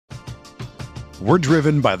We're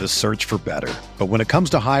driven by the search for better. But when it comes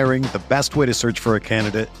to hiring, the best way to search for a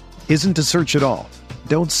candidate isn't to search at all.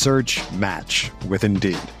 Don't search, match with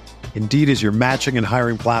Indeed. Indeed is your matching and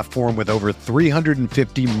hiring platform with over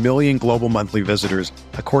 350 million global monthly visitors,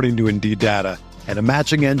 according to Indeed data, and a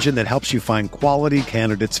matching engine that helps you find quality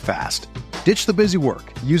candidates fast. Ditch the busy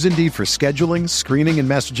work. Use Indeed for scheduling, screening, and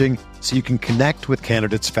messaging so you can connect with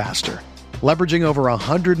candidates faster. Leveraging over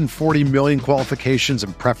 140 million qualifications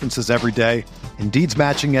and preferences every day, Indeed's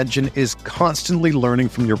matching engine is constantly learning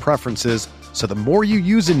from your preferences, so the more you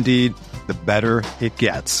use Indeed, the better it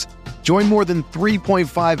gets. Join more than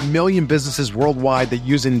 3.5 million businesses worldwide that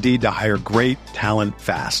use Indeed to hire great talent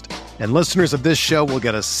fast. And listeners of this show will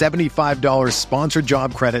get a $75 sponsored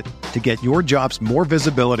job credit to get your jobs more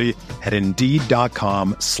visibility at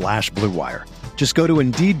Indeed.com/Blue Wire. Just go to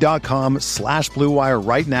Indeed.com/Blue Wire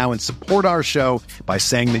right now and support our show by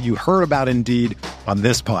saying that you heard about Indeed on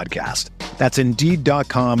this podcast. That's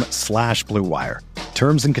Indeed.com/Blue Wire.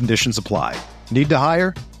 Terms and conditions apply. Need to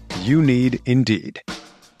hire? You need Indeed.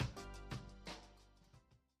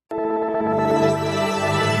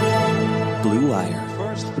 Blue Wire.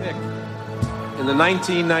 First pick in the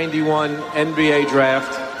 1991 NBA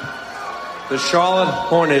Draft, the Charlotte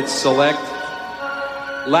Hornets select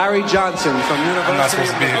Larry Johnson from University. I'm not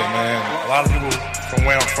supposed to be here, man. A lot of people from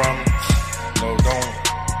where I'm from,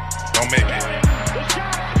 don't make it.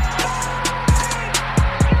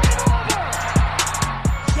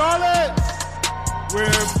 Charlotte,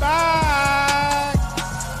 we're back.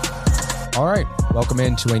 All right, welcome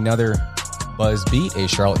into another Buzz Beat, a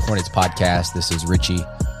Charlotte Hornets podcast. This is Richie,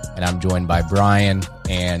 and I'm joined by Brian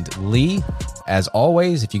and Lee. As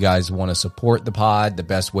always, if you guys want to support the pod, the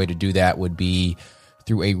best way to do that would be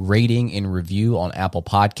through a rating and review on Apple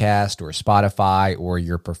Podcast or Spotify or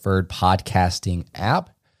your preferred podcasting app.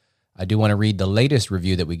 I do want to read the latest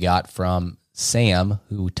review that we got from Sam,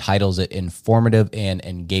 who titles it Informative and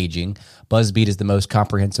Engaging. BuzzBeat is the most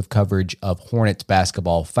comprehensive coverage of Hornets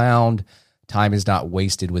basketball found. Time is not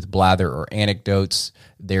wasted with blather or anecdotes.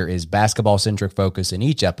 There is basketball-centric focus in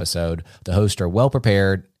each episode. The hosts are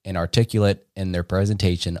well-prepared and articulate in their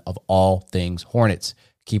presentation of all things Hornets.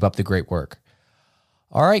 Keep up the great work.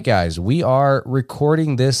 All right, guys, we are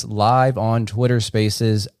recording this live on Twitter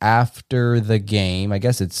Spaces after the game. I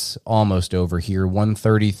guess it's almost over here,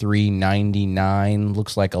 133-99.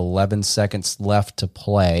 Looks like 11 seconds left to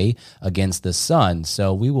play against the Suns.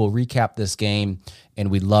 So we will recap this game,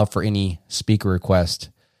 and we'd love for any speaker request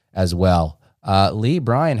as well. Lee,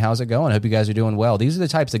 Brian, how's it going? I hope you guys are doing well. These are the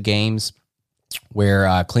types of games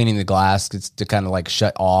where cleaning the glass gets to kind of like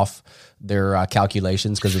shut off their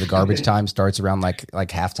calculations because of the garbage time starts around like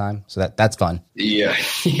halftime. So that's fun. Yeah.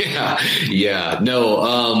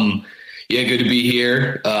 No, good to be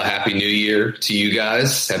here. Happy New Year to you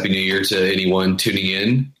guys. Happy New Year to anyone tuning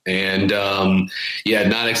in. And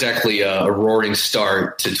not exactly a roaring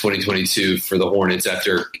start to 2022 for the Hornets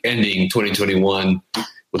after ending 2021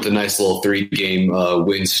 with a nice little 3-game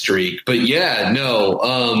win streak. But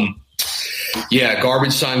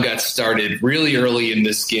garbage time got started really early in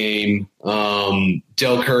this game.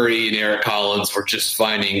 Del Curry and Eric Collins were just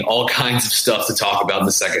finding all kinds of stuff to talk about in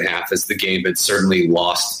the second half as the game had certainly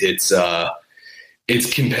lost its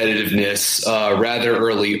competitiveness rather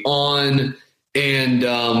early on. And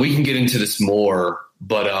we can get into this more,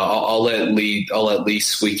 but I'll let Lee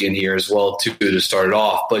squeak in here as well too to start it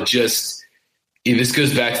off. But just this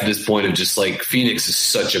goes back to this point of just like Phoenix is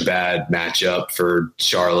such a bad matchup for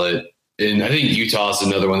Charlotte. And I think Utah is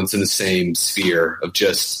another one that's in the same sphere of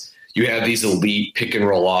just you have these elite pick and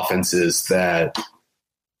roll offenses that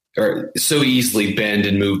are so easily bend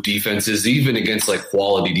and move defenses, even against like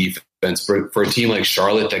quality defense. For a team like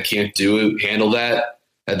Charlotte that can't handle that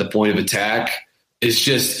at the point of attack, it's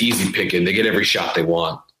just easy picking. They get every shot they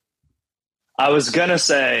want. I was going to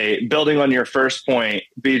say, building on your first point,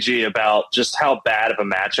 BG, about just how bad of a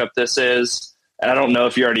matchup this is. And I don't know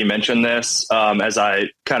if you already mentioned this as I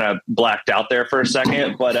kind of blacked out there for a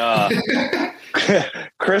second, but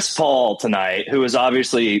Chris Paul tonight, who is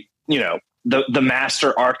obviously, the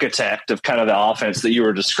master architect of kind of the offense that you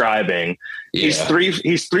were describing. Yeah.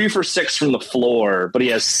 He's 3 for 6 from the floor, but he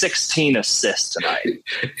has 16 assists tonight.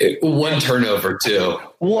 One turnover too.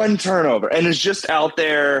 One turnover. And is just out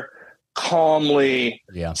there calmly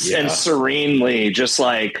and serenely, just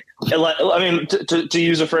like, I mean, to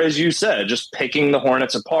use a phrase you said, just picking the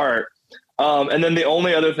Hornets apart. And then the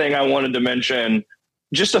only other thing I wanted to mention,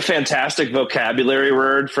 just a fantastic vocabulary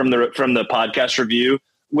word from the podcast review,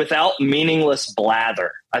 without meaningless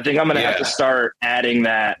blather. I think I'm going to have to start adding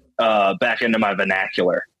that back into my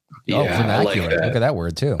vernacular. vernacular. Like Look at that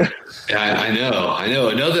word too. I know.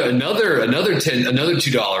 Another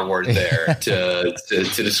 $2 word there to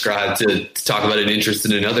describe, to talk about an interest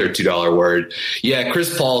in another $2 word. Yeah,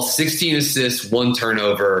 Chris Paul, 16 assists, 1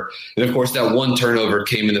 turnover, and of course that 1 turnover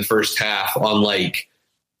came in the first half on like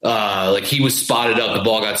he was spotted up, the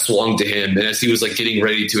ball got swung to him, and as he was like getting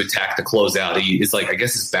ready to attack the closeout, he is like, I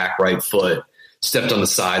guess his back right foot stepped on the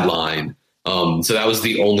sideline. So that was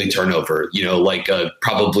the only turnover,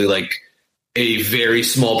 probably like a very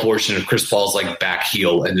small portion of Chris Paul's like back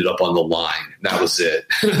heel ended up on the line. That was it.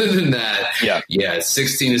 Other than that,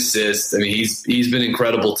 16 assists. I mean, he's been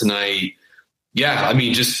incredible tonight. Yeah, I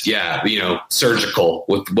mean, surgical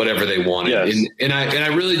with whatever they wanted. Yes. And I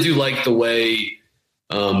really do like the way,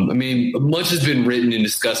 much has been written and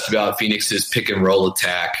discussed about Phoenix's pick and roll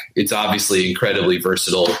attack. It's obviously incredibly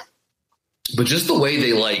versatile, but just the way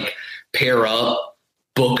they like pair up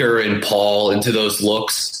Booker and Paul into those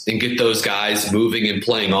looks and get those guys moving and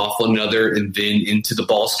playing off one another and then into the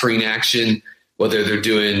ball screen action, whether they're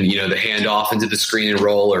doing, the handoff into the screen and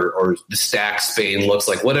roll or the stack Spain looks,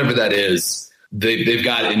 like whatever that is, they've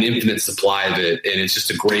got an infinite supply of it. And it's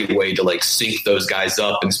just a great way to like sync those guys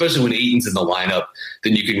up. And especially when Ayton's in the lineup,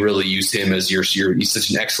 then you can really use him as he's such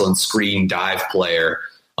an excellent screen dive player.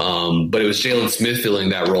 But it was Jalen Smith filling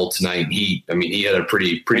that role tonight. He had a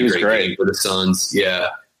pretty great game for the Suns. Yeah.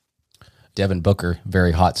 Devin Booker,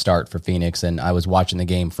 very hot start for Phoenix. And I was watching the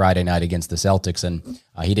game Friday night against the Celtics, and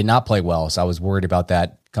he did not play well. So I was worried about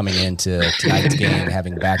that coming into tonight's game,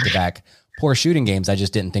 having back-to-back poor shooting games. I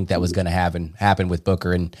just didn't think that was going to happen with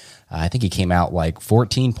Booker. And I think he came out like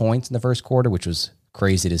 14 points in the first quarter, which was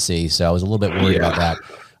crazy to see. So I was a little bit worried about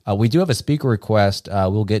that. We do have a speaker request.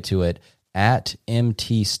 We'll get to it. At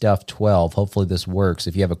MTStuff12. Hopefully this works.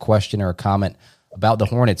 If you have a question or a comment about the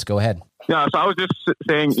Hornets, go ahead. Yeah, so I was just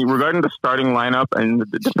saying regarding the starting lineup and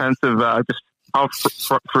the defensive, just how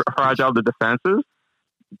fragile the defense is.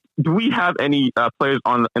 Do we have any players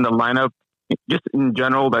in the lineup, just in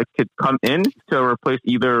general, that could come in to replace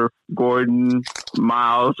either Gordon,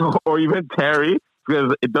 Miles, or even Terry?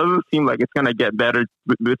 Because it doesn't seem like it's going to get better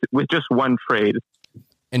with just one trade.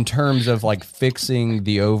 In terms of like fixing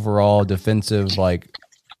the overall defensive like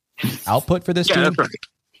output for this team? That's right.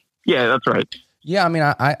 Yeah, that's right. Yeah, I mean,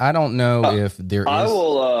 I don't know if there is. I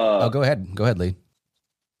will. Go ahead, Lee.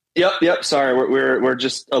 Yep. Sorry, we're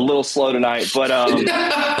just a little slow tonight, but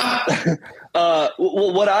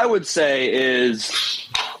what I would say is,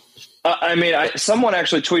 someone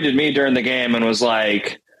actually tweeted me during the game and was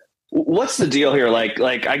like, "What's the deal here?" Like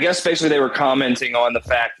I guess basically they were commenting on the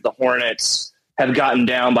fact that the Hornets have gotten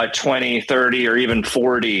down by 20, 30, or even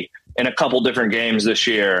 40 in a couple different games this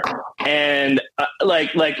year. And like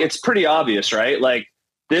it's pretty obvious, right? Like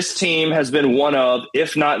this team has been one of,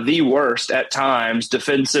 if not the worst at times,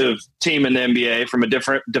 defensive team in the NBA from a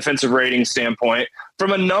different defensive rating standpoint,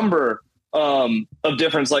 from a number of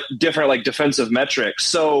different defensive metrics.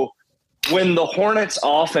 So when the Hornets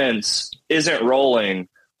offense isn't rolling,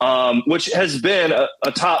 which has been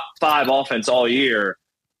a top 5 offense all year,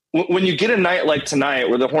 when you get a night like tonight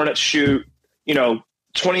where the Hornets shoot,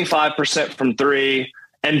 25% from 3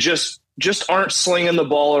 and just aren't slinging the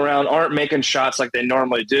ball around, aren't making shots like they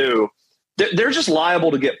normally do, they're just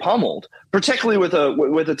liable to get pummeled, particularly with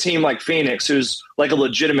a team like Phoenix, who's like a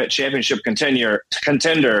legitimate championship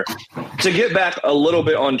contender. To get back a little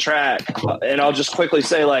bit on track, and I'll just quickly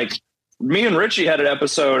say, like, me and Richie had an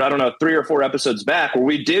episode, I don't know, 3 or 4 episodes back, where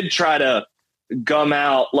we did try to gum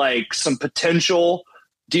out like some potential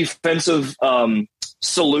defensive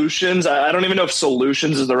solutions. I don't even know if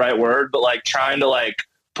solutions is the right word, but like trying to like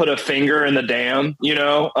put a finger in the dam,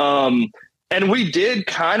 and we did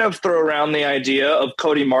kind of throw around the idea of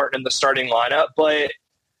Cody Martin in the starting lineup, but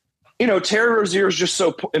Terry Rozier is just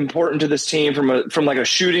so important to this team from like a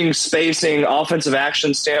shooting, spacing, offensive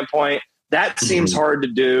action standpoint. That seems hard to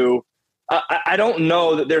do. I don't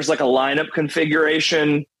know that there's like a lineup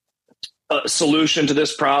configuration solution to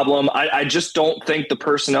this problem. I just don't think the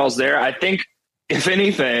personnel's there. I think, if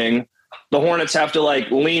anything, the Hornets have to like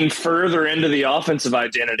lean further into the offensive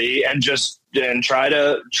identity and try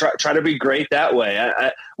to be great that way.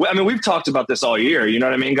 I mean, we've talked about this all year, you know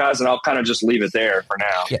what I mean, guys? And I'll kind of just leave it there for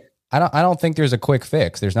now. Yeah. I don't think there's a quick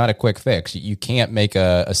fix. There's not a quick fix. You can't make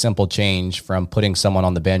a simple change from putting someone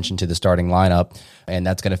on the bench into the starting lineup, and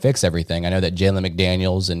that's going to fix everything. I know that Jalen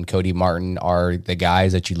McDaniels and Cody Martin are the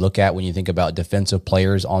guys that you look at when you think about defensive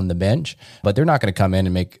players on the bench, but they're not going to come in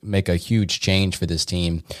and make a huge change for this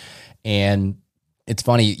team. And It's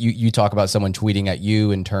funny, you talk about someone tweeting at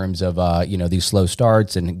you in terms of, these slow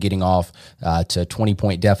starts and getting off to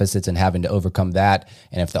 20-point deficits and having to overcome that.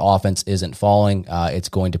 And if the offense isn't falling, it's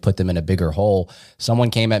going to put them in a bigger hole.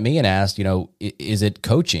 Someone came at me and asked, is it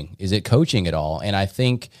coaching? Is it coaching at all? And I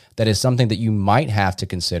think that is something that you might have to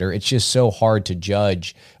consider. It's just so hard to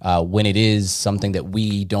judge when it is something that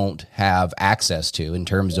we don't have access to in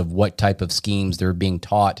terms of what type of schemes they're being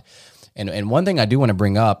taught. And one thing I do want to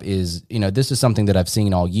bring up is, this is something that I've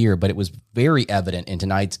seen all year, but it was very evident in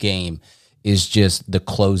tonight's game, is just the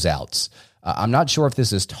closeouts. I'm not sure if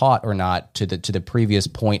this is taught or not to the previous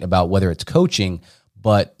point about whether it's coaching,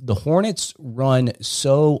 but the Hornets run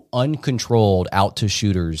so uncontrolled out to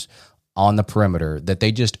shooters on the perimeter that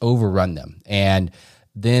they just overrun them. And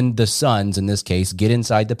then the Suns, in this case, get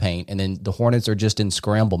inside the paint, and then the Hornets are just in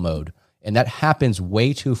scramble mode. And that happens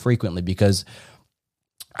way too frequently, because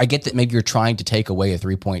I get that maybe you're trying to take away a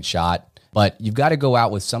 3-point shot, but you've got to go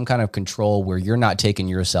out with some kind of control where you're not taking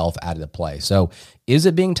yourself out of the play. So is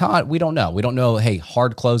it being taught? We don't know. We don't know, hey,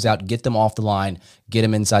 hard closeout, get them off the line, get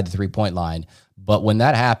them inside the 3-point line. But when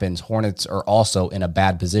that happens, Hornets are also in a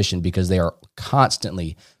bad position because they are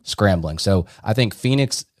constantly scrambling. So I think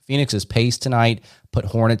Phoenix's pace tonight put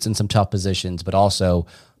Hornets in some tough positions, but also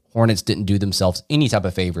Hornets didn't do themselves any type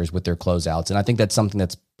of favors with their closeouts. And I think that's something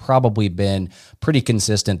that's probably been pretty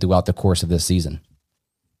consistent throughout the course of this season.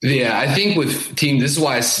 Yeah, I think with this is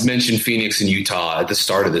why I mentioned Phoenix and Utah at the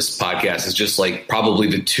start of this podcast, is just like probably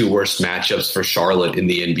the two worst matchups for Charlotte in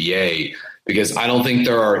the NBA, because I don't think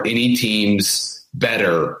there are any teams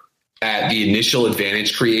better at the initial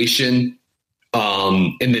advantage creation,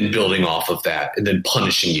 and then building off of that, and then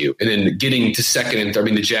punishing you, and then getting to second and third. I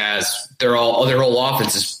mean, the Jazz, their whole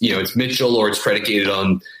offense is, it's Mitchell, or it's predicated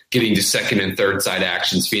on getting to second and third side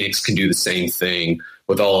actions. Phoenix can do the same thing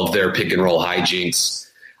with all of their pick and roll hijinks.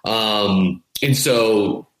 And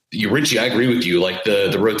so, Richie, I agree with you. Like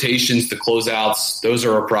the rotations, the closeouts, those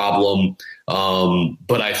are a problem.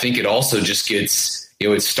 But I think it also just gets,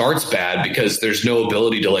 it starts bad because there's no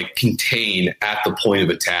ability to contain at the point of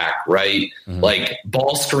attack, right? Mm-hmm. Like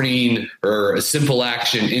ball screen or a simple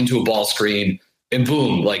action into a ball screen, and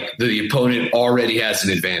boom, the opponent already has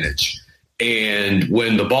an advantage. And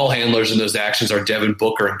when the ball handlers in those actions are Devin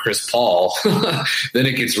Booker and Chris Paul, then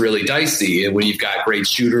it gets really dicey. And when you've got great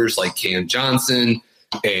shooters like Cam Johnson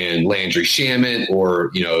and Landry Shamet, or,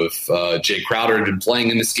 if Jay Crowder had been playing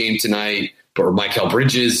in this game tonight, or Mikal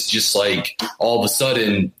Bridges, just all of a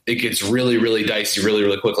sudden it gets really, really dicey really,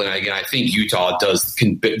 really quickly. And again, I think Utah does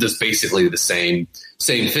basically the same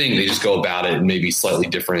thing. They just go about it in maybe slightly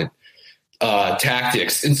different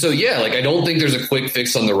tactics. And so, I don't think there's a quick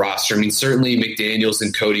fix on the roster. I mean, certainly McDaniels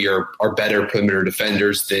and Cody are better perimeter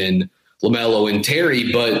defenders than LaMelo and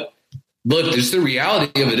Terry, but look, just the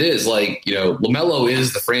reality of it is LaMelo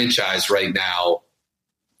is the franchise right now.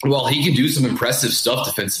 Well, he can do some impressive stuff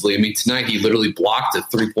defensively. I mean, tonight he literally blocked a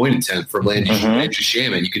 3-point attempt for Landry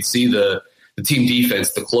Shamet. You could see the team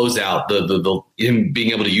defense, the closeout, the him being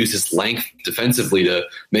able to use his length defensively to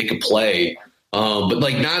make a play. But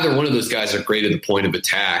neither one of those guys are great at the point of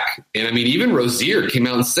attack. And I mean, even Rozier came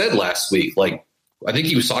out and said last week, I think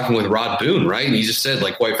he was talking with Rod Boone, right? And he just said,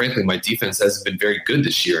 quite frankly, my defense hasn't been very good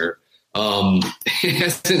this year. It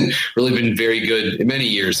hasn't really been very good in many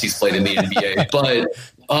years he's played in the NBA, but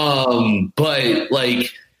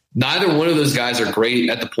neither one of those guys are great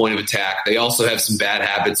at the point of attack. They also have some bad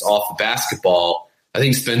habits off the basketball. I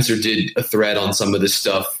think Spencer did a thread on some of this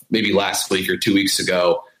stuff maybe last week or 2 weeks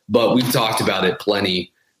ago, but we've talked about it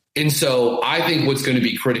plenty. And so I think what's going to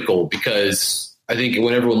be critical, because I think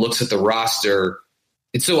when everyone looks at the roster,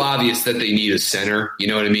 it's so obvious that they need a center. You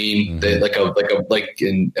know what I mean? Mm-hmm.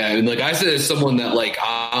 And I said, as someone that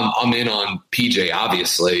I'm in on PJ,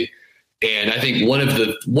 obviously. And I think one of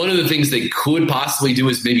the things they could possibly do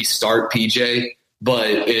is maybe start PJ, but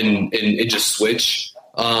and just switch.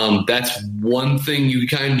 That's one thing you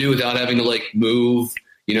kind of do without having to move,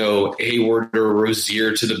 Hayward or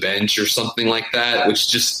Rozier to the bench or something like that, which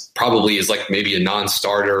just probably is maybe a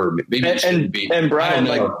non-starter. Or maybe it shouldn't be. And Brian,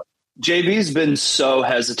 JV's been so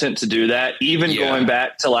hesitant to do that, even going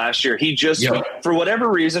back to last year. He just, for whatever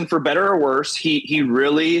reason, for better or worse, he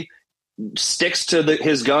really sticks to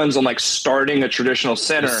his guns on starting a traditional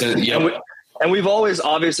center. And we've always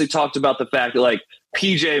obviously talked about the fact that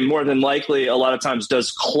PJ more than likely a lot of times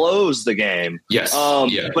does close the game. Yes.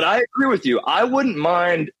 But I agree with you. I wouldn't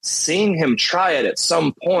mind seeing him try it at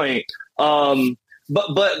some point.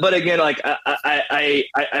 But again, I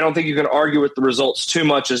don't think you can argue with the results too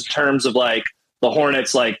much in terms of the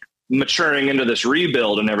Hornets maturing into this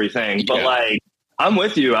rebuild and everything. But I'm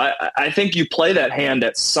with you. I think you play that hand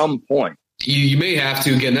at some point. You may have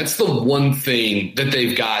to. Again, that's the one thing that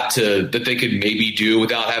they've got that they could maybe do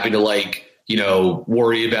without having to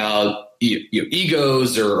worry about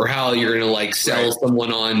egos or how you're going to sell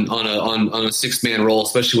someone on a 6-man role,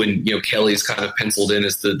 especially when Kelly's kind of penciled in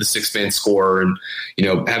as the 6-man scorer, and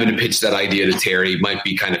having to pitch that idea to Terry might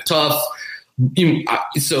be kind of tough.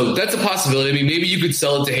 So that's a possibility. I mean, maybe you could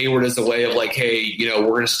sell it to Hayward as a way of hey, we're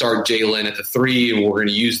going to start Jalen at the 3 and we're going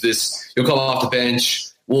to use this. You'll come off the bench.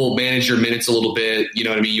 We'll manage your minutes a little bit. You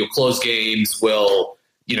know what I mean? You'll close games. We'll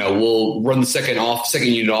run the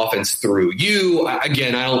second unit offense through you.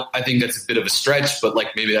 Again, I think that's a bit of a stretch, but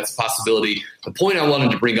maybe that's a possibility. The point I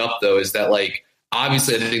wanted to bring up though is that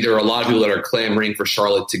obviously I think there are a lot of people that are clamoring for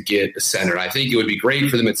Charlotte to get a center. I think it would be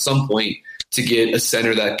great for them at some point to get a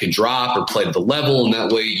center that could drop or play to the level, and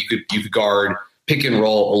that way you could guard pick and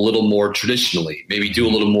roll a little more traditionally, maybe do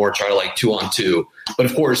a little more, try to 2-on-2. But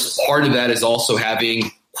of course, part of that is also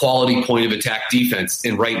having quality point of attack defense.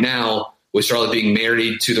 And right now, with Charlotte being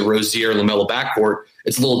married to the Rozier and LaMelo backcourt,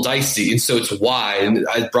 it's a little dicey. And so it's why, and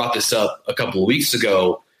I brought this up a couple of weeks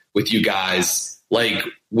ago with you guys,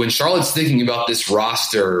 when Charlotte's thinking about this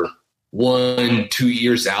roster 1-2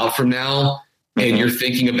 years out from now, and you're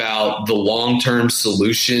thinking about the long-term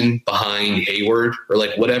solution behind Hayward or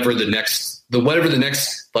whatever the next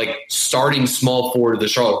starting small forward of the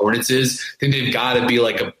Charlotte Hornets is, I think they've got to be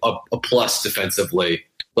a plus defensively.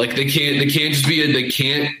 They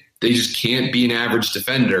just can't be an average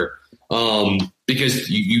defender because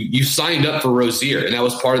you signed up for Rozier, and that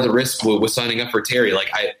was part of the risk with signing up for Terry.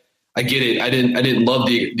 I get it. I didn't love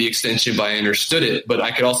the extension, but I understood it. But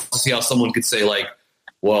I could also see how someone could say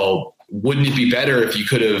well, wouldn't it be better if you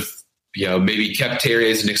could have, maybe kept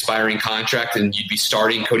Terry as an expiring contract and you'd be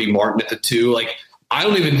starting Cody Martin at the 2? I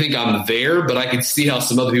don't even think I'm there, but I could see how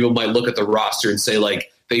some other people might look at the roster and say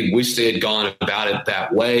they wish they had gone about it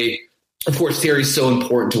that way. Of course, Terry's so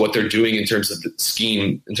important to what they're doing in terms of the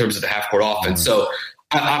scheme, in terms of the half-court offense. So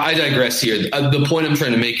I digress here. The point I'm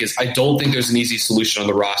trying to make is I don't think there's an easy solution on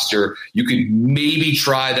the roster. You could maybe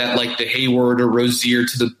try that the Hayward or Rozier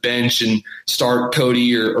to the bench and start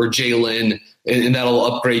Cody or Jalen, and that'll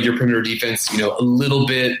upgrade your perimeter defense, a little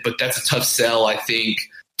bit, but that's a tough sell, I think.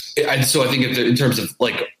 So I think in terms of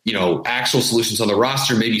actual solutions on the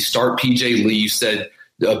roster, maybe start PJ Lee. You said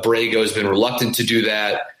Borrego has been reluctant to do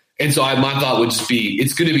that. And so my thought would just be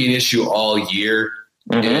it's going to be an issue all year.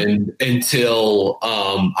 And until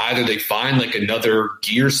either they find another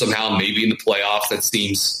gear somehow, maybe in the playoffs, that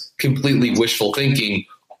seems completely wishful thinking,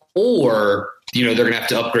 or they're going to have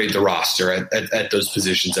to upgrade the roster at those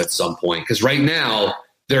positions at some point. Because right now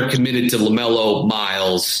they're committed to LaMelo,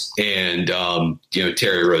 Miles, and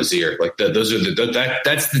Terry Rozier. Those are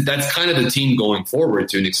that's kind of the team going forward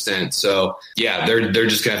to an extent. So yeah, they're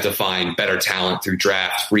just going to have to find better talent through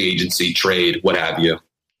draft, free agency, trade, what have you.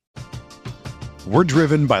 We're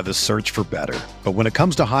driven by the search for better. But when it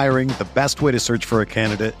comes to hiring, the best way to search for a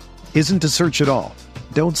candidate isn't to search at all.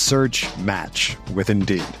 Don't search, match with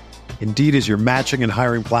Indeed. Indeed is your matching and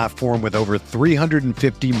hiring platform with over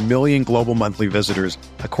 350 million global monthly visitors,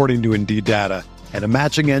 according to Indeed data, and a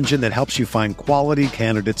matching engine that helps you find quality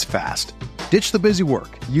candidates fast. Ditch the busy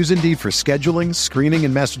work. Use Indeed for scheduling, screening,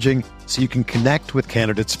 and messaging so you can connect with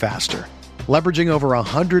candidates faster. Leveraging over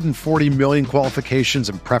 140 million qualifications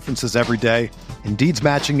and preferences every day, Indeed's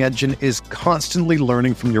matching engine is constantly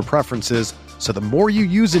learning from your preferences, so the more you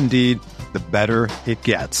use Indeed, the better it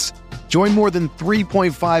gets. Join more than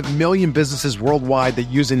 3.5 million businesses worldwide that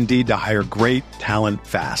use Indeed to hire great talent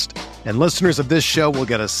fast. And listeners of this show will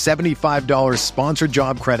get a $75 sponsored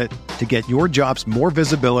job credit to get your jobs more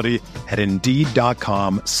visibility at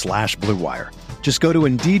Indeed.com/Blue Wire. Just go to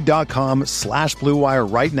Indeed.com/Blue Wire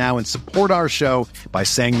right now and support our show by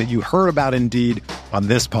saying that you heard about Indeed on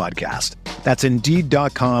this podcast. That's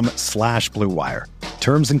Indeed.com/Blue Wire.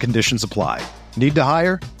 Terms and conditions apply. Need to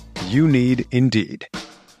hire? You need Indeed.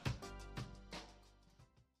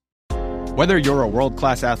 Whether you're a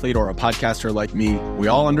world-class athlete or a podcaster like me, we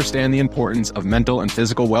all understand the importance of mental and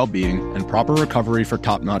physical well-being and proper recovery for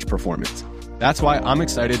top-notch performance. That's why I'm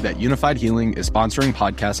excited that Unified Healing is sponsoring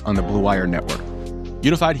podcasts on the Blue Wire Network.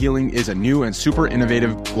 Unified Healing is a new and super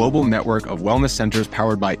innovative global network of wellness centers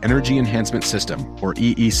powered by Energy Enhancement System, or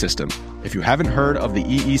EE System. If you haven't heard of the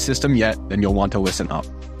EE System yet, then you'll want to listen up.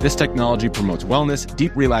 This technology promotes wellness,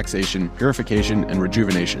 deep relaxation, purification, and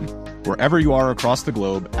rejuvenation. Wherever you are across the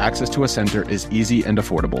globe, access to a center is easy and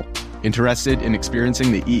affordable. Interested in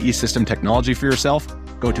experiencing the EE System technology for yourself?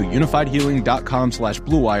 Go to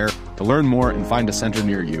unifiedhealing.com/Blue Wire to learn more and find a center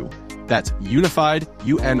near you. That's unified,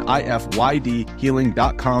 UNIFYD,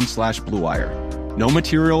 healing.com/Blue Wire. No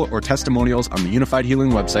material or testimonials on the Unified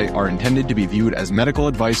Healing website are intended to be viewed as medical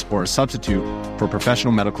advice or a substitute for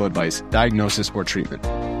professional medical advice, diagnosis, or treatment.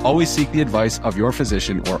 Always seek the advice of your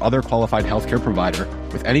physician or other qualified healthcare provider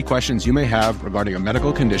with any questions you may have regarding a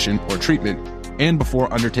medical condition or treatment and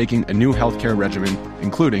before undertaking a new healthcare regimen,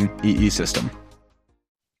 including EE system.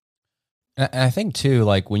 And I think too,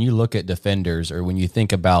 like when you look at defenders or when you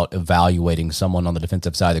think about evaluating someone on the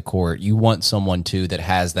defensive side of the court, you want someone too that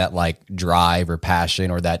has that like drive or passion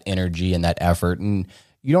or that energy and that effort. And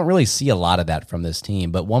you don't really see a lot of that from this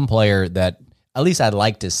team. But one player that at least I'd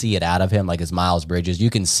like to see it out of him, like is Miles Bridges. You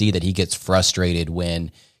can see that he gets frustrated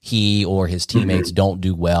when he or his teammates don't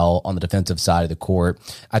do well on the defensive side of the court.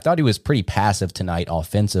 I thought he was pretty passive tonight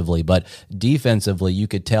offensively, but defensively, you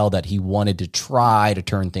could tell that he wanted to try to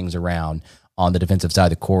turn things around on the defensive side of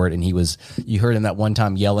the court. And you heard him that one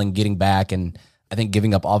time yelling, getting back, and I think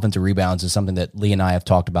giving up offensive rebounds is something that Lee and I have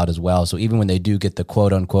talked about as well. So even when they do get the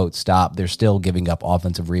quote unquote stop, they're still giving up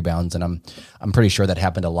offensive rebounds. And I'm pretty sure that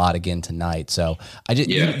happened a lot again tonight. So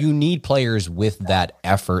you need players with that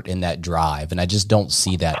effort and that drive. And I just don't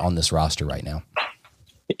see that on this roster right now.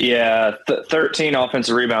 Yeah. 13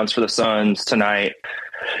 offensive rebounds for the Suns tonight.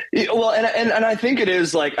 Well, and I think it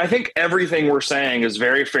is like, I think everything we're saying is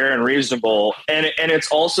very fair and reasonable. And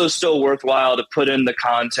it's also still worthwhile to put in the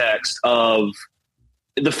context of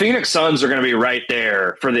the Phoenix Suns are going to be right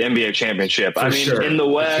there for the NBA championship. In the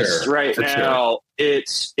West now,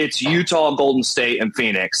 it's Utah, Golden State, and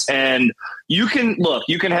Phoenix. And you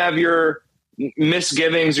can have your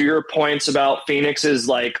misgivings or your points about Phoenix's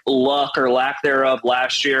like luck or lack thereof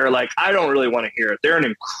last year. Like, I don't really want to hear it. They're an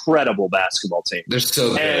incredible basketball team. They're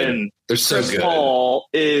so good. And they're so Chris good. Paul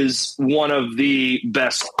is one of the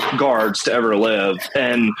best guards to ever live.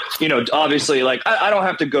 And, obviously, like, I don't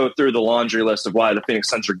have to go through the laundry list of why the Phoenix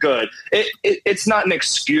Suns are good. It's not an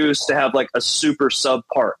excuse to have like a super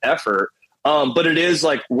subpar effort. But it is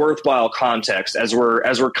like worthwhile context as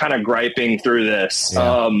we're kind of griping through this.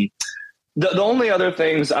 Yeah. The only other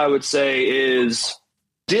things I would say is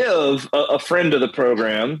Div, a friend of the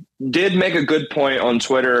program, did make a good point on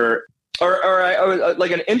Twitter, or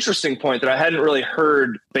like an interesting point that I hadn't really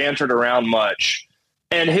heard bantered around much.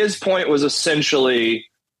 And his point was essentially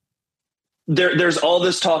there's all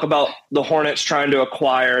this talk about the Hornets trying to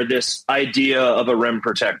acquire this idea of a rim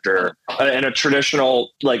protector and a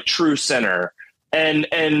traditional like true center. And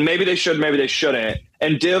maybe they should, maybe they shouldn't.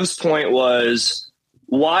 And Div's point was,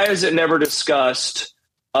 why is it never discussed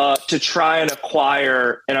to try and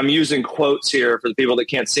acquire, and I'm using quotes here for the people that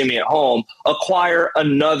can't see me at home, acquire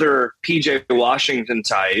another PJ Washington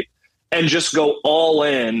type and just go all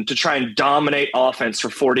in to try and dominate offense for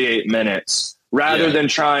 48 minutes rather than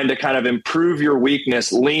trying to kind of improve your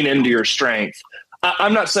weakness, lean into your strength.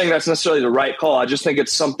 I'm not saying that's necessarily the right call. I just think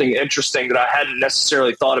it's something interesting that I hadn't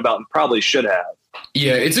necessarily thought about and probably should have.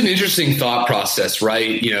 Yeah, it's an interesting thought process,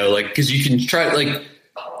 right? Because you can try, like,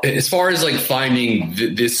 as far as like finding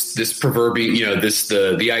this proverbial,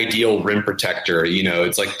 the ideal rim protector,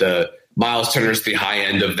 it's like the Miles Turner's the high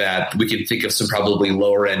end of that. We can think of some probably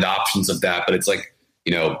lower end options of that, but it's like,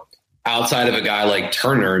 outside of a guy like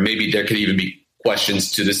Turner, maybe there could even be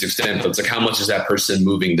questions to this extent, but it's like, how much is that person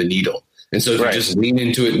moving the needle? And so if you just lean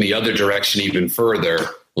into it in the other direction even further,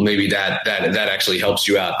 well, maybe that actually helps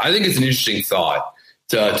you out. I think it's an interesting thought.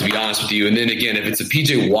 To be honest with you. And then again, if it's a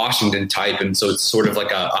PJ Washington type, and so it's sort of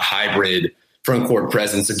like a hybrid front court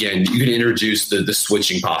presence, again, you can introduce the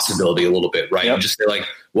switching possibility a little bit, right? And just say like,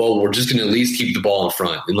 well, we're just going to at least keep the ball in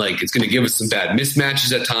front. And like, it's going to give us some bad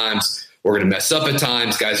mismatches at times. We're going to mess up at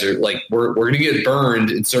times. Guys are like, we're going to get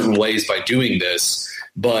burned in certain ways by doing this.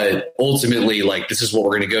 But ultimately, like, this is what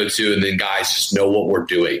we're going to go to. And then guys just know what we're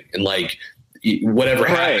doing. And like, whatever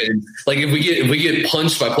happens, like if we get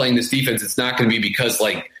punched by playing this defense, it's not going to be because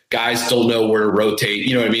like guys don't know where to rotate.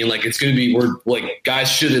 You know what I mean? Like it's going to be, we're like,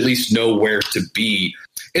 guys should at least know where to be.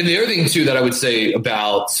 And the other thing too that I would say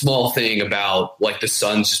about like the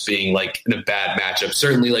Suns just being like in a bad matchup,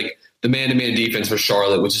 certainly like the man-to-man defense for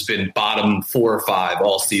Charlotte, which has been bottom 4 or 5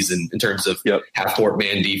 all season in terms of half-court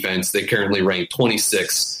man defense. They currently rank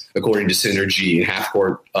 26 according to Synergy in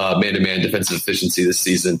half-court man-to-man defensive efficiency this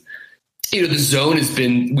season. The zone has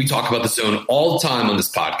been, we talk about the zone all the time on this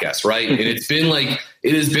podcast, right? And it's been like,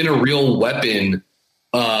 it has been a real weapon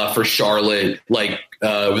for Charlotte, like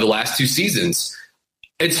over the last 2 seasons.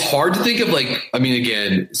 It's hard to think of like, I mean,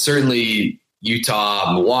 again, certainly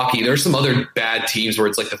Utah, Milwaukee, there's some other bad teams where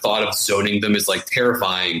it's like the thought of zoning them is like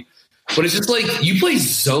terrifying. But it's just like you play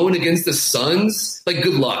zone against the Suns, like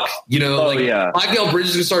good luck. Michael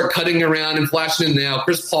Bridges is going to start cutting around and flashing in now.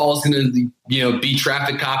 Chris Paul is going to, be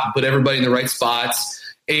traffic cop and put everybody in the right spots.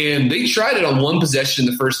 And they tried it on one possession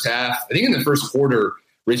in the first half. I think in the first quarter,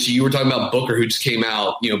 Richie, you were talking about Booker, who just came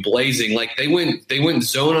out, blazing. Like they went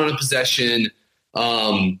zone on a possession.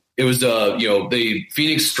 It was the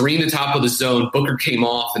Phoenix screened the top of the zone. Booker came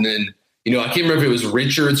off, and then I can't remember if it was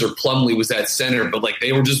Richards or Plumlee was at center, but like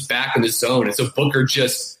they were just back in the zone, and so Booker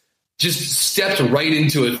just stepped right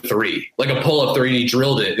into a three, like a pull-up three, and he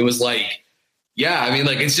drilled it. It was like, yeah, I mean,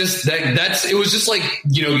 like it's just it was just like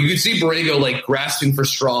you could see Borrego like grasping for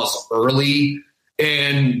straws early.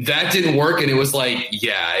 And that didn't work. And it was like,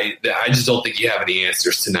 yeah, I just don't think you have any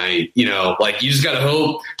answers tonight. Like you just got to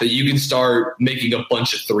hope that you can start making a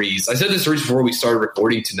bunch of threes. I said this right before we started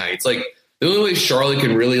recording tonight. It's like the only way Charlotte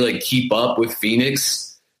can really like keep up with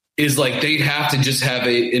Phoenix is like they'd have to just have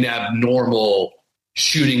an abnormal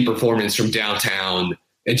shooting performance from downtown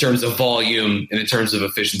in terms of volume and in terms of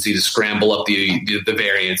efficiency to scramble up the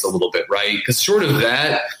variance a little bit, right? Because short of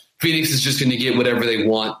that, Phoenix is just going to get whatever they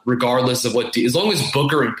want, regardless of as long as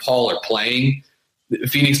Booker and Paul are playing,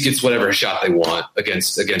 Phoenix gets whatever shot they want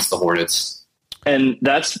against the Hornets. And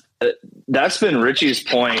that's been Richie's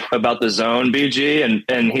point about the zone, BG,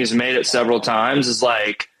 and he's made it several times, is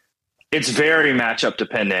like it's very matchup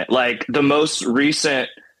dependent. Like the most recent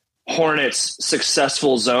Hornets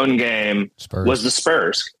successful zone game was the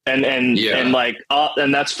Spurs. And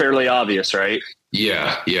that's fairly obvious, right?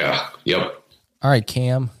 Yeah. Yep. All right,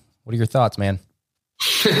 Cam. What are your thoughts, man?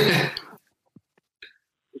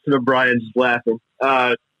 Brian's just laughing.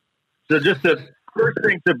 So just the first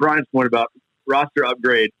thing to Brian's point about roster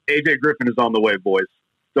upgrade, AJ Griffin is on the way, boys.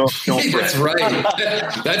 Don't That's right.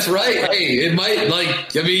 That's right. Hey, it might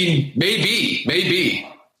maybe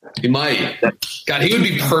he might. God, he would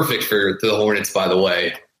be perfect for the Hornets, by the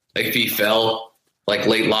way. Like if he fell. Like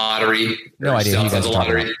late lottery. No idea who you guys are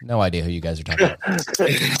talking about. No idea who you guys are talking about.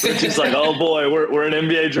 It's like, oh boy, we're in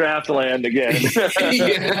NBA draft land again.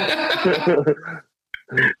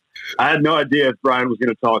 I had no idea if Brian was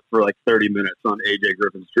going to talk for like 30 minutes on AJ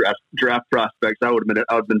Griffin's draft prospects. I would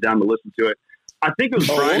have been down to listen to it. I think it was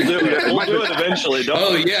Brian. We'll do it eventually.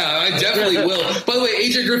 Yeah, I definitely will. By the way,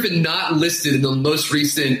 AJ Griffin not listed in the most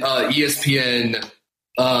recent ESPN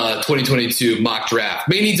 2022 mock draft.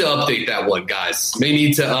 May need to update that one, guys. May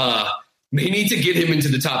need to get him into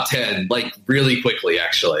the top 10 like really quickly,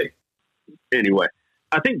 actually. Anyway,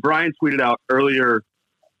 I think Brian tweeted out earlier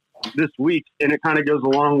this week, and it kind of goes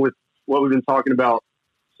along with what we've been talking about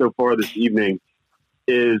so far this evening,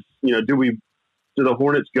 is, do the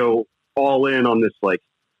Hornets go all in on this like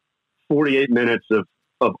 48 minutes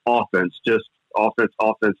of offense, just offense.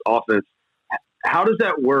 How does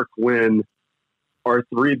that work when our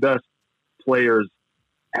three best players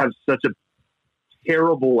have such a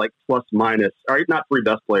terrible like plus minus, or not three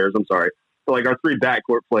best players, I'm sorry, but like our three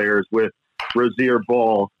backcourt players with Rozier,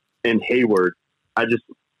 Ball, and Hayward? I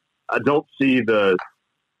don't see the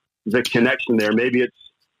connection there. Maybe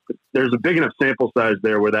there's a big enough sample size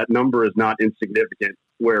there where that number is not insignificant,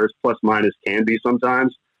 whereas plus minus can be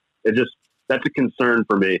sometimes. That's a concern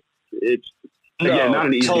for me. It's not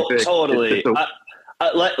an easy fix. Totally.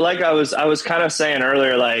 Like I was kind of saying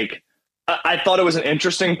earlier, like I thought it was an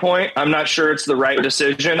interesting point. I'm not sure it's the right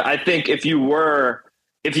decision. I think if you were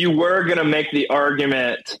going to make the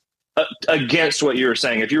argument against what you were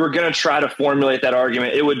saying, if you were going to try to formulate that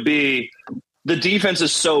argument, it would be the defense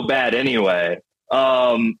is so bad anyway,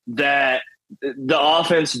 that the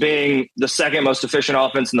offense being the second most efficient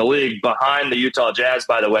offense in the league behind the Utah Jazz,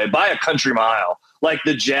 by the way, by a country mile. Like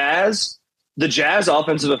the Jazz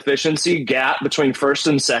offensive efficiency gap between first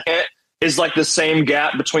and second is like the same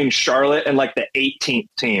gap between Charlotte and like the 18th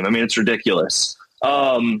team. I mean, it's ridiculous.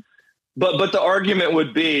 But the argument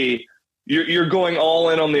would be you're going all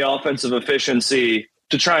in on the offensive efficiency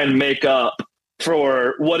to try and make up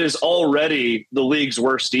for what is already the league's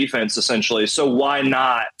worst defense, essentially. So why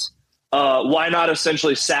not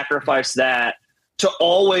essentially sacrifice that to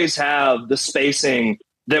always have the spacing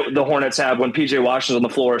that the Hornets have when PJ Washington's on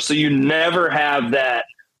the floor, so you never have that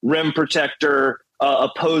rim protector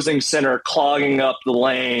opposing center clogging up the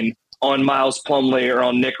lane on Miles Plumlee or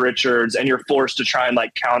on Nick Richards, and you're forced to try and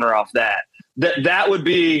like counter off that. That would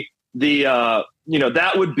be the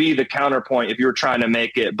that would be the counterpoint if you were trying to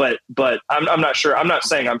make it. But I'm not sure. I'm not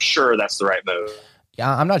saying I'm sure that's the right move.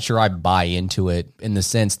 Yeah, I'm not sure I buy into it in the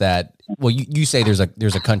sense that, well, you say there's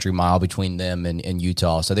a country mile between them and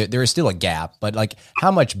Utah, so there is still a gap. But like, how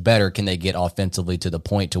much better can they get offensively to the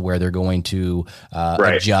point to where they're going to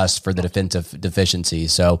adjust for the defensive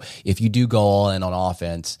deficiencies? So if you do go all in on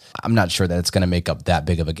offense, I'm not sure that it's going to make up that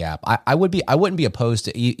big of a gap. I wouldn't be opposed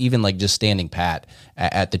to even like just standing pat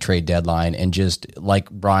at the trade deadline and just, like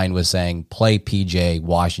Brian was saying, play PJ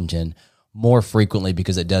Washington more frequently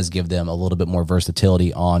because it does give them a little bit more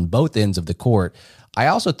versatility on both ends of the court. I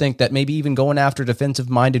also think that maybe even going after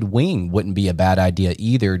defensive-minded wing wouldn't be a bad idea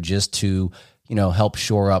either, just to, help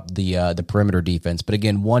shore up the perimeter defense. But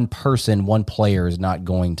again, one player is not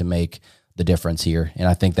going to make the difference here. And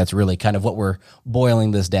I think that's really kind of what we're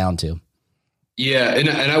boiling this down to. Yeah, and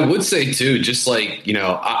I would say too, just like,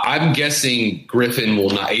 I'm guessing Griffin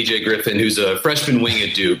will not, AJ Griffin, who's a freshman wing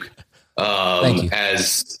at Duke,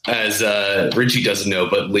 as Richie doesn't know,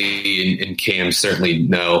 but Lee and Cam certainly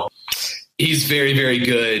know. He's very, very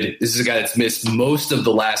good. This is a guy that's missed most of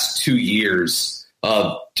the last 2 years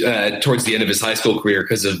towards the end of his high school career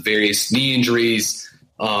because of various knee injuries.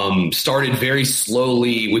 Started very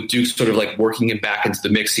slowly with Duke sort of like working him back into the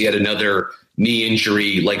mix. He had another knee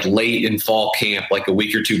injury like late in fall camp, like a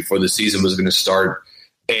week or two before the season was going to start.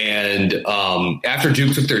 And after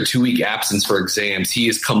Duke took their 2-week absence for exams, he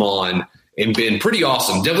has come on and been pretty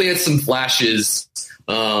awesome. Definitely had some flashes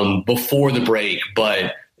before the break,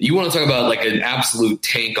 but you want to talk about like an absolute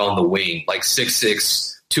tank on the wing, like 6'6",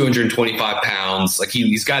 225 pounds. Like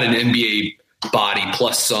he's got an NBA body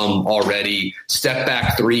plus some already. Step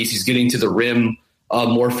back threes. He's getting to the rim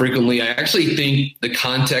more frequently. I actually think the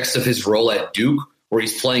context of his role at Duke, where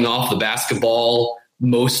he's playing off the basketball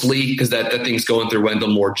mostly, because that thing's going through Wendell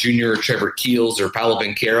Moore Jr., Trevor Keels, or Paolo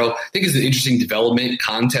Banchero, I think is an interesting development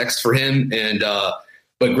context for him. And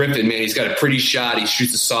but Griffin, man, he's got a pretty shot. He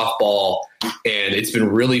shoots a softball, and it's been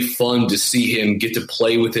really fun to see him get to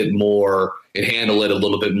play with it more and handle it a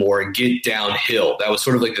little bit more and get downhill. That was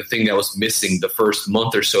sort of like the thing that was missing the first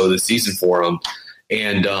month or so of the season for him.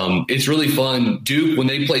 And it's really fun. Duke, when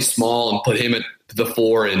they play small and put him at the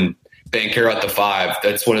 4 and Banchero at the 5,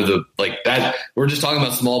 that's one of the, like that. We're just talking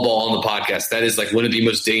about small ball on the podcast. That is like one of the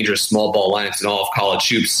most dangerous small ball lineups in all of college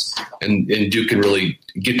hoops. And Duke can really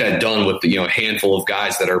get that done with a handful of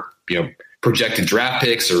guys that are, projected draft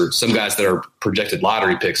picks or some guys that are projected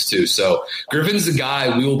lottery picks too. So Griffin's the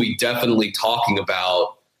guy we will be definitely talking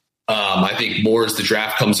about. I think more as the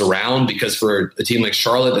draft comes around, because for a team like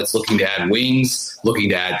Charlotte that's looking to add wings, looking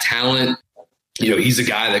to add talent, he's a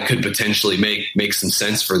guy that could potentially make some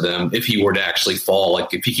sense for them if he were to actually fall.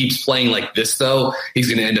 Like if he keeps playing like this, though, he's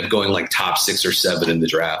going to end up going like top 6 or 7 in the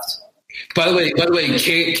draft. By the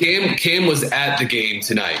way, Cam was at the game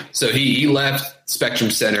tonight, so he left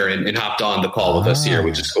Spectrum Center and hopped on the call with us here,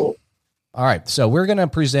 which is cool. All right, so we're going to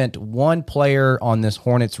present one player on this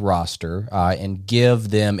Hornets roster and give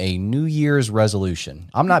them a New Year's resolution.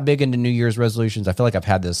 I'm not big into New Year's resolutions. I feel like I've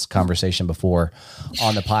had this conversation before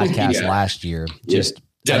on the podcast last year.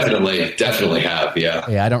 Definitely have.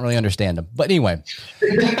 Yeah, I don't really understand them, but anyway,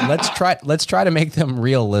 let's try to make them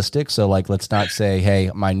realistic. So, like, let's not say,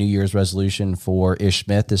 "Hey, my New Year's resolution for Ish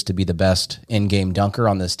Smith is to be the best in-game dunker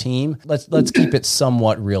on this team." Let's keep it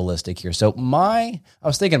somewhat realistic here. So, I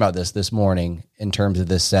was thinking about this morning in terms of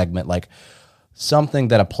this segment, like something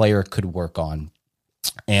that a player could work on,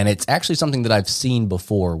 and it's actually something that I've seen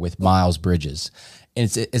before with Miles Bridges.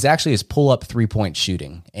 And it's actually his pull-up three-point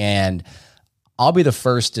shooting. And I'll be the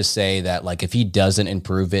first to say that, like, if he doesn't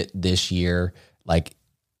improve it this year, like,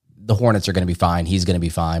 the Hornets are going to be fine. He's going to be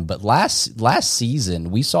fine. But last season,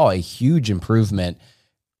 we saw a huge improvement,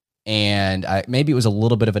 and maybe it was a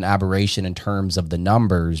little bit of an aberration in terms of the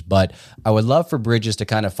numbers, but I would love for Bridges to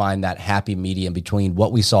kind of find that happy medium between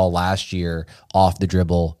what we saw last year off the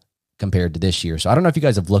dribble compared to this year. So I don't know if you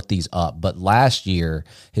guys have looked these up, but last year,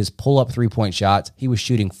 his pull-up three-point shots, he was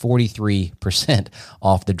shooting 43%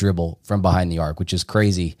 off the dribble from behind the arc, which is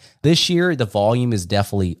crazy. This year, the volume is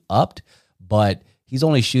definitely upped, but he's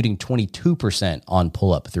only shooting 22% on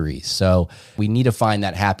pull-up threes. So we need to find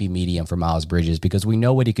that happy medium for Miles Bridges, because we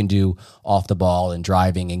know what he can do off the ball and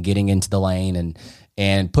driving and getting into the lane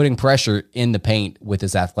and putting pressure in the paint with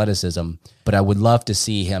his athleticism. But I would love to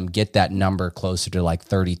see him get that number closer to like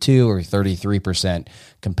 32 or 33%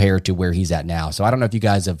 compared to where he's at now. So I don't know if you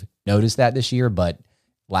guys have noticed that this year, but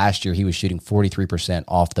last year he was shooting 43%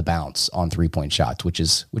 off the bounce on three-point shots, which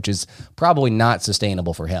is probably not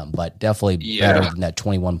sustainable for him, but definitely better than that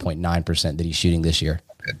 21.9% that he's shooting this year.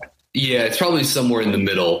 Yeah, it's probably somewhere in the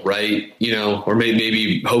middle, right? Or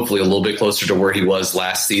maybe hopefully a little bit closer to where he was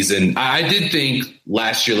last season. I did think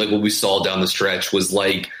last year, like what we saw down the stretch, was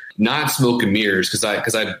like not smoke and mirrors,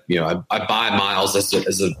 because I buy Miles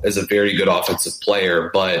as a very good offensive player,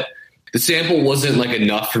 but the sample wasn't like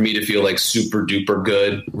enough for me to feel like super duper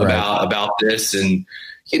good about this. And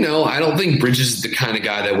I don't think Bridges is the kind of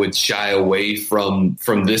guy that would shy away from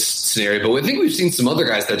this scenario. But I think we've seen some other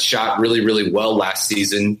guys that shot really, really well last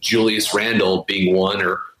season, Julius Randle being one,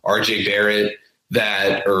 or RJ Barrett,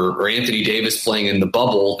 or Anthony Davis playing in the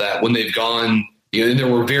bubble, that when they've gone And there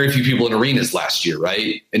were very few people in arenas last year,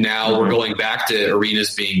 right? And now we're going back to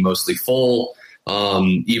arenas being mostly full,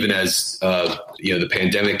 even as the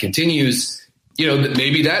pandemic continues.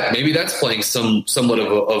 Maybe that's playing somewhat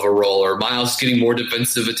of a role. Or Miles getting more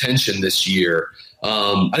defensive attention this year.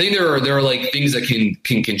 I think there are like things that can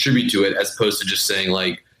contribute to it, as opposed to just saying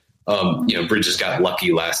like, Bridges got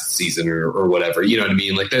lucky last season or whatever. You know what I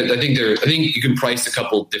mean? Like I think you can price a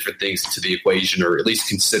couple different things into the equation, or at least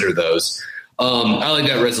consider those. I like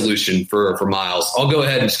that resolution for Miles. I'll go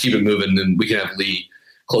ahead and just keep it moving, and then we can have Lee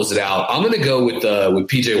close it out. I'm going to go with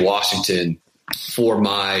PJ Washington for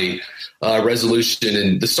my resolution,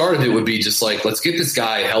 and the start of it would be just like, let's get this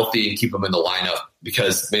guy healthy and keep him in the lineup,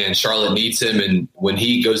 because man, Charlotte needs him, and when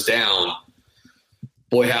he goes down,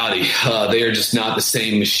 boy howdy, they are just not the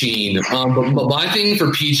same machine. But my thing for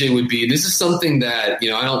PJ would be, this is something that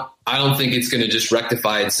I don't think it's going to just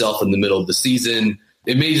rectify itself in the middle of the season.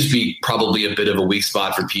 It may just be probably a bit of a weak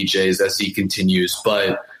spot for PJ as he continues,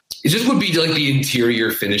 but it just would be like the interior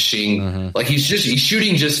finishing. Mm-hmm. Like he's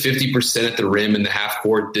shooting just 50% at the rim in the half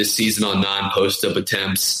court this season on non-post up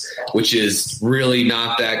attempts, which is really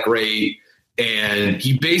not that great. And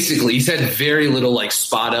he's had very little like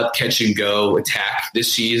spot up, catch and go attack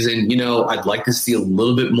this season. I'd like to see a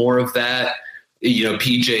little bit more of that.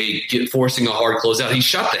 PJ forcing a hard closeout. He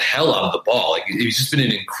shot the hell out of the ball. Like, he's just been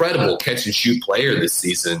an incredible catch and shoot player this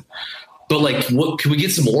season. But like, what can we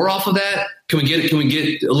get some more off of that? Can we get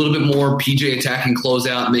a little bit more PJ attacking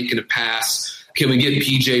closeout, making a pass? Can we get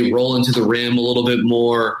PJ rolling to the rim a little bit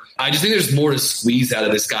more? I just think there's more to squeeze out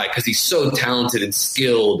of this guy, because he's so talented and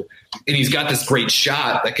skilled, and he's got this great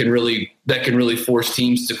shot that can really force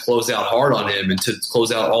teams to close out hard on him and to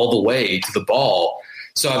close out all the way to the ball.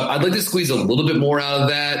 So I'd like to squeeze a little bit more out of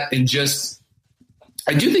that. And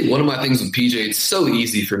I do think one of my things with PJ, it's so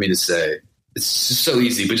easy for me to say. It's just so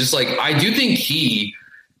easy. But just like, I do think he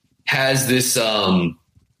has this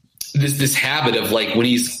this habit of like, when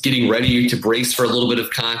he's getting ready to brace for a little bit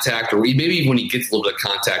of contact, or maybe even when he gets a little bit of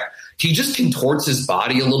contact, he just contorts his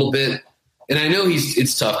body a little bit. And I know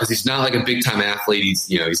it's tough because he's not like a big time athlete.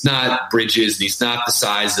 He's not Bridges, and he's not the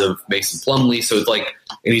size of Mason Plumlee. So it's like,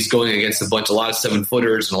 and he's going against a lot of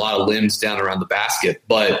 7-footers and a lot of limbs down around the basket.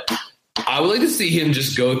 But I would like to see him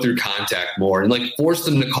just go through contact more and like force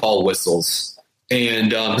them to call whistles. And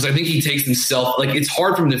because I think he takes himself, like, it's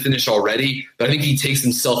hard for him to finish already, but I think he takes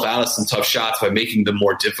himself out of some tough shots by making them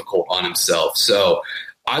more difficult on himself. So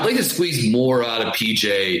I'd like to squeeze more out of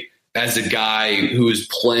PJ as a guy who is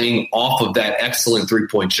playing off of that excellent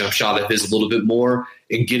three-point jump shot of his a little bit more,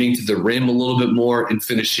 and getting to the rim a little bit more, and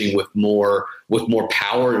finishing with more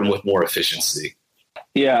power and with more efficiency.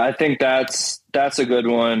 Yeah, I think that's a good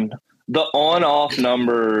one. The on-off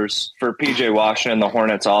numbers for PJ Washington, the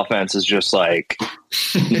Hornets offense, is just like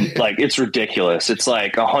it's ridiculous. It's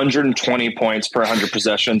like 120 points per 100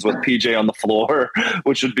 possessions with PJ on the floor,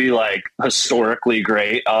 which would be like historically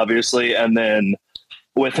great, obviously. And then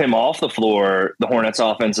with him off the floor, the Hornets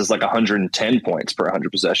offense is like 110 points per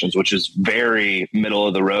 100 possessions, which is very middle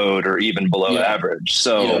of the road or even below average.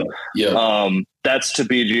 So that's to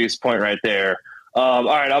BG's point right there. All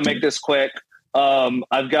right, I'll make this quick.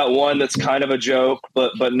 I've got one that's kind of a joke,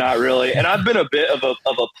 but not really. And I've been a bit of a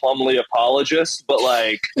Plumlee apologist, but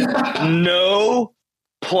like no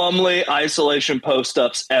Plumlee isolation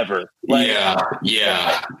post-ups ever. Like,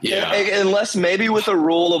 yeah. Unless maybe with a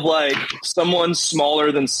rule of like someone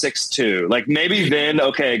smaller than 6'2", like maybe then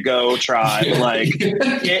okay, go try. Like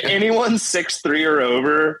anyone 6'3" or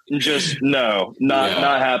over, just not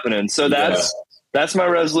happening. So that's my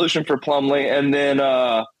resolution for Plumlee, and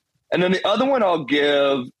then the other one I'll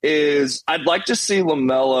give is I'd like to see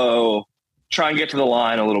LaMelo try and get to the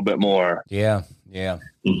line a little bit more. Yeah.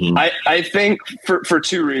 Mm-hmm. I think for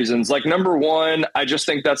two reasons. Like, number one, I just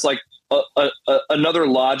think that's like another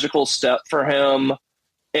logical step for him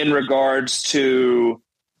in regards to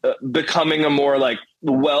becoming a more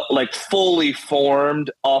fully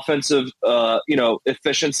formed offensive,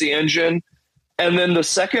 efficiency engine. And then the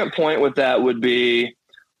second point with that would be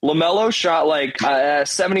LaMelo shot like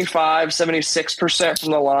 75, 76%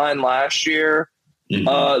 from the line last year.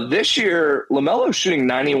 Mm-hmm. This year, LaMelo's shooting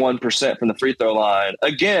 91% from the free throw line.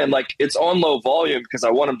 Again, like, it's on low volume because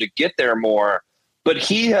I want him to get there more. But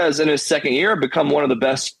he has, in his second year, become one of the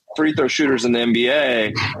best free throw shooters in the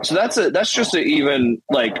NBA. So that's just an even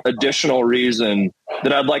like additional reason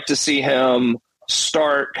that I'd like to see him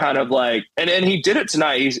start kind of like, and he did it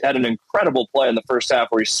tonight. He's had an incredible play in the first half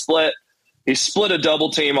where he split a double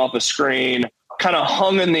team off a screen, kind of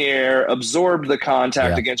hung in the air, absorbed the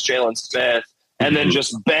contact against Jalen Smith, and then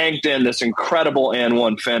just banked in this incredible and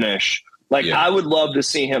one finish. Like, I would love to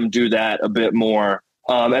see him do that a bit more.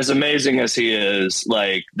 As amazing as he is,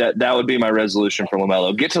 like that would be my resolution for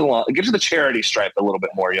LaMelo. Get to the charity stripe a little bit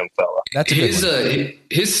more, young fella. That's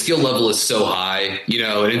his skill level is so high,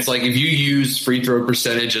 and it's like if you use free throw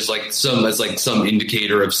percentage as some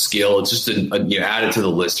indicator of skill, it's just add it to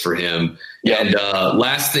the list for him. Yeah. And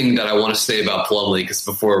last thing that I want to say about Plumlee, because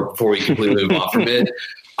before we completely move off from it,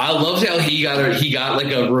 I loved how he got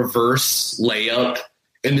like a reverse layup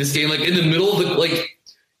in this game, like in the middle of the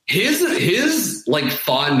his like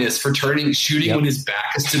fondness for shooting when his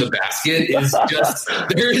back is to the basket is just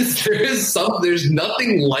there's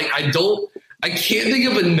nothing like I can't think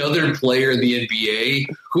of another player in the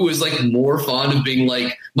NBA who is like more fond of being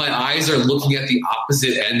like, my eyes are looking at the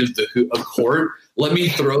opposite end of the court. Let me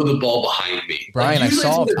throw the ball behind me. Brian,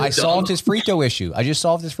 I solved his free throw issue. I just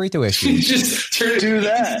solved his free throw issue. Just do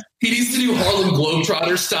that. He needs to do Harlem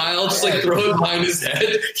Globetrotter style, just like throw it behind his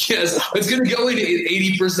head. Yes, it's going to go in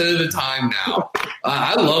 80% of the time now.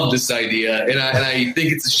 I love this idea, and I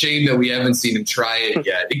think it's a shame that we haven't seen him try it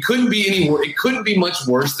yet. It couldn't be it couldn't be much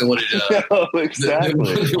worse than what it than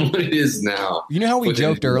what it is now. You know how we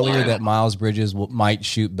joked earlier that Miles Bridges might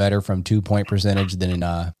shoot better from 2-point percentage than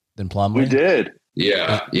Plumlee? We did.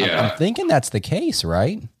 Yeah. I'm thinking that's the case,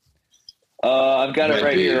 right? I've got it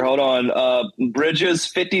right here. Hold on. Bridges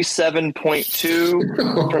 57.2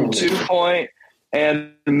 from 2-point,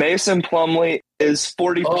 and Mason Plumlee is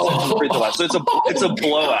 40% from free throw line. So it's a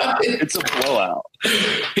blowout. It's a blowout.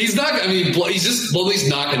 He's not. I mean, Plumlee's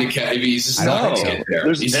not going to catch. He's just not going to get there.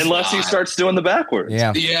 Unless he starts doing the backwards.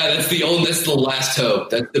 Yeah. That's the last hope.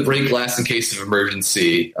 That's the break glass in case of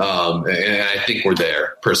emergency. And I think we're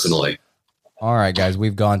there personally. All right, guys,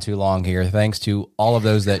 we've gone too long here. Thanks to all of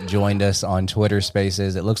those that joined us on Twitter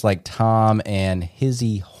Spaces. It looks like Tom and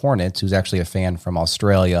Hizzy Hornets, who's actually a fan from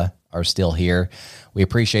Australia, are still here. We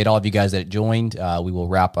appreciate all of you guys that joined. We will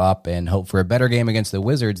wrap up and hope for a better game against the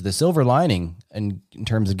Wizards. The silver lining in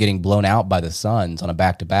terms of getting blown out by the Suns on a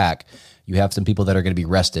back-to-back, you have some people that are going to be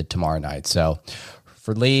rested tomorrow night. So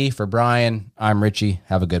for Lee, for Brian, I'm Richie.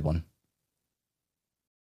 Have a good one.